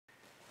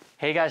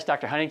Hey guys,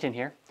 Dr. Huntington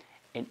here,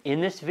 and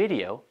in this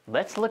video,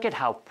 let's look at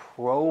how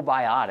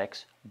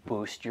probiotics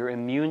boost your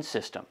immune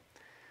system.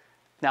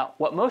 Now,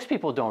 what most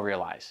people don't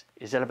realize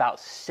is that about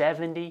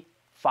 75%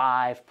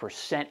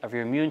 of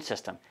your immune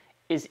system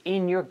is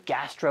in your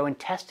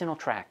gastrointestinal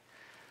tract.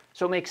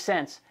 So it makes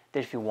sense that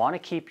if you want to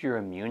keep your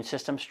immune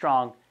system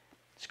strong,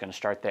 it's going to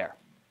start there.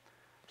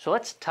 So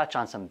let's touch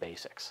on some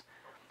basics.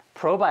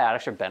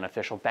 Probiotics are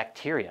beneficial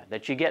bacteria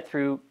that you get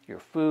through your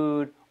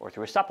food or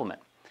through a supplement.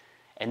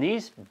 And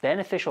these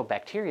beneficial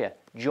bacteria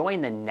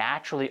join the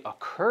naturally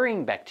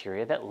occurring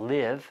bacteria that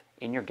live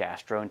in your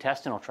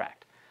gastrointestinal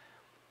tract.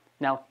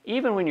 Now,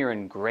 even when you're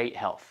in great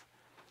health,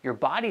 your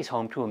body's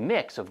home to a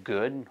mix of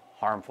good and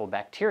harmful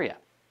bacteria.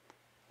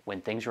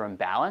 When things are in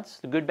balance,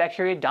 the good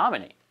bacteria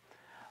dominate.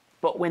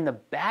 But when the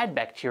bad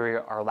bacteria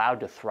are allowed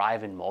to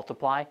thrive and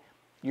multiply,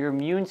 your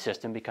immune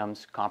system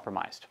becomes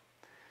compromised.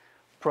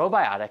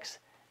 Probiotics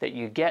that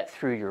you get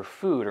through your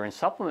food or in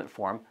supplement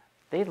form,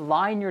 they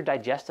line your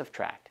digestive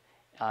tract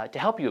to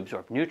help you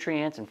absorb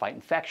nutrients and fight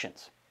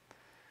infections.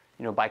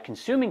 By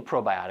consuming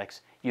probiotics,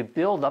 you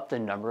build up the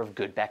number of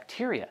good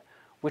bacteria,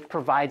 which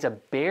provides a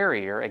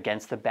barrier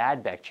against the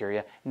bad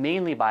bacteria,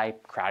 mainly by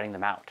crowding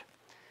them out.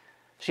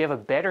 So you have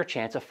a better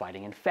chance of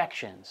fighting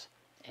infections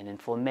and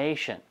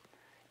inflammation,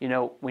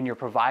 when you're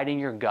providing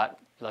your gut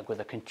with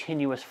a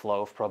continuous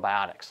flow of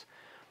probiotics.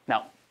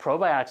 Now,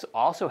 probiotics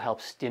also help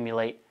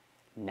stimulate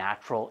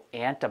natural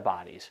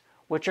antibodies,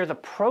 which are the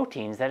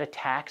proteins that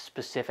attack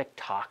specific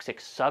toxic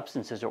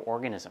substances or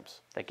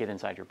organisms that get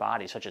inside your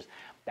body, such as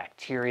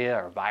bacteria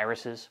or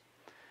viruses.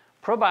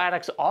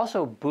 Probiotics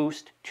also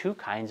boost two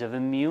kinds of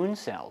immune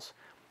cells.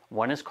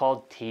 One is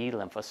called T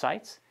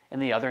lymphocytes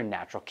and the other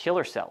natural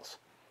killer cells.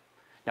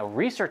 Now,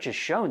 research has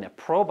shown that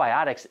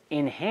probiotics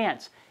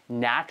enhance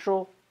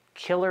natural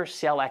killer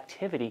cell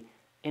activity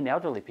in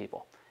elderly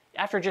people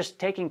after just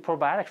taking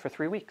probiotics for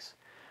 3 weeks.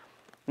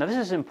 Now, this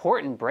is an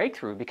important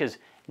breakthrough because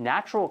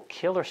natural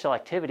killer cell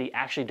activity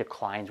actually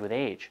declines with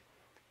age.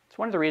 It's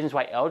one of the reasons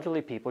why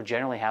elderly people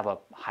generally have a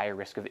higher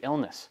risk of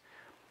illness.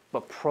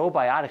 But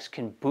probiotics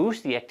can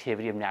boost the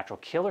activity of natural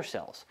killer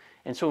cells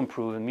and so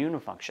improve immune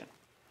function.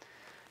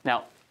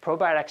 Now,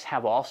 probiotics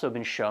have also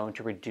been shown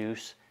to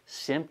reduce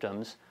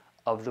symptoms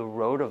of the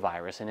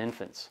rotavirus in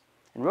infants.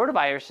 And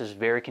rotavirus is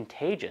very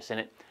contagious,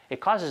 and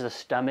it causes the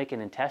stomach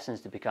and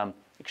intestines to become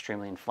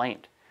extremely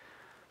inflamed.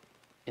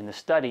 In the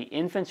study,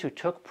 infants who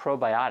took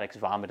probiotics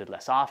vomited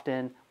less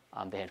often,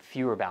 they had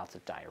fewer bouts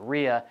of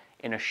diarrhea,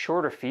 and a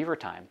shorter fever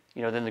time,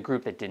 than the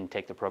group that didn't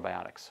take the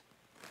probiotics.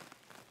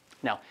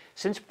 Now,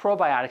 since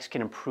probiotics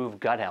can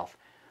improve gut health,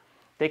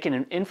 they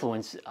can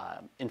influence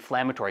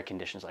inflammatory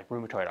conditions like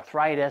rheumatoid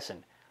arthritis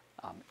and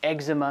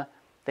eczema.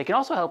 They can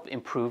also help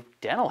improve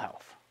dental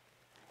health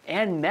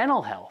and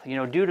mental health,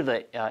 due to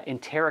the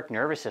enteric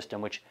nervous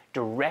system, which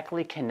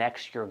directly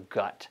connects your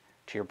gut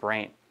to your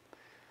brain.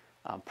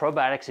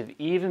 Probiotics have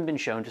even been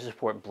shown to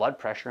support blood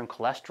pressure and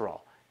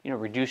cholesterol,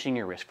 reducing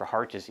your risk for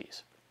heart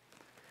disease.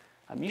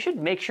 You should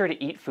make sure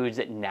to eat foods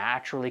that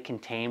naturally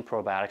contain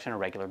probiotics on a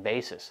regular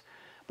basis.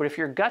 But if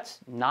your gut's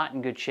not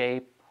in good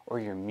shape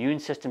or your immune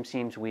system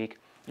seems weak,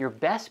 your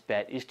best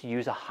bet is to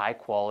use a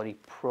high-quality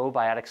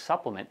probiotic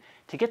supplement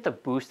to get the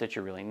boost that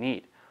you really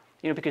need.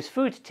 Because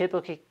foods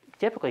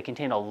typically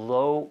contain a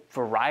low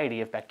variety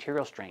of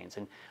bacterial strains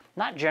and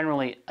not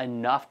generally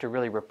enough to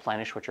really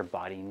replenish what your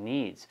body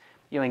needs,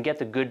 and get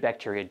the good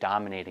bacteria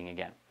dominating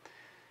again.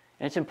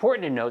 And it's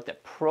important to note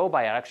that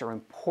probiotics are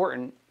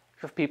important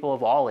for people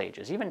of all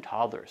ages, even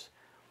toddlers.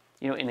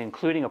 And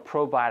including a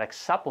probiotic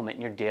supplement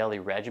in your daily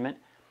regimen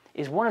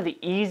is one of the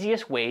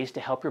easiest ways to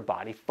help your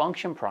body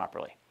function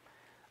properly.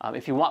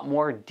 If you want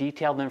more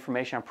detailed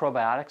information on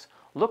probiotics,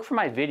 look for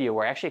my video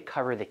where I actually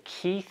cover the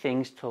key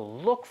things to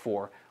look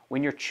for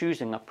when you're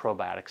choosing a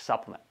probiotic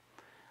supplement.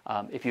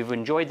 If you've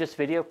enjoyed this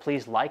video,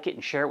 please like it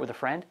and share it with a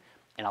friend,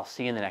 and I'll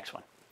see you in the next one.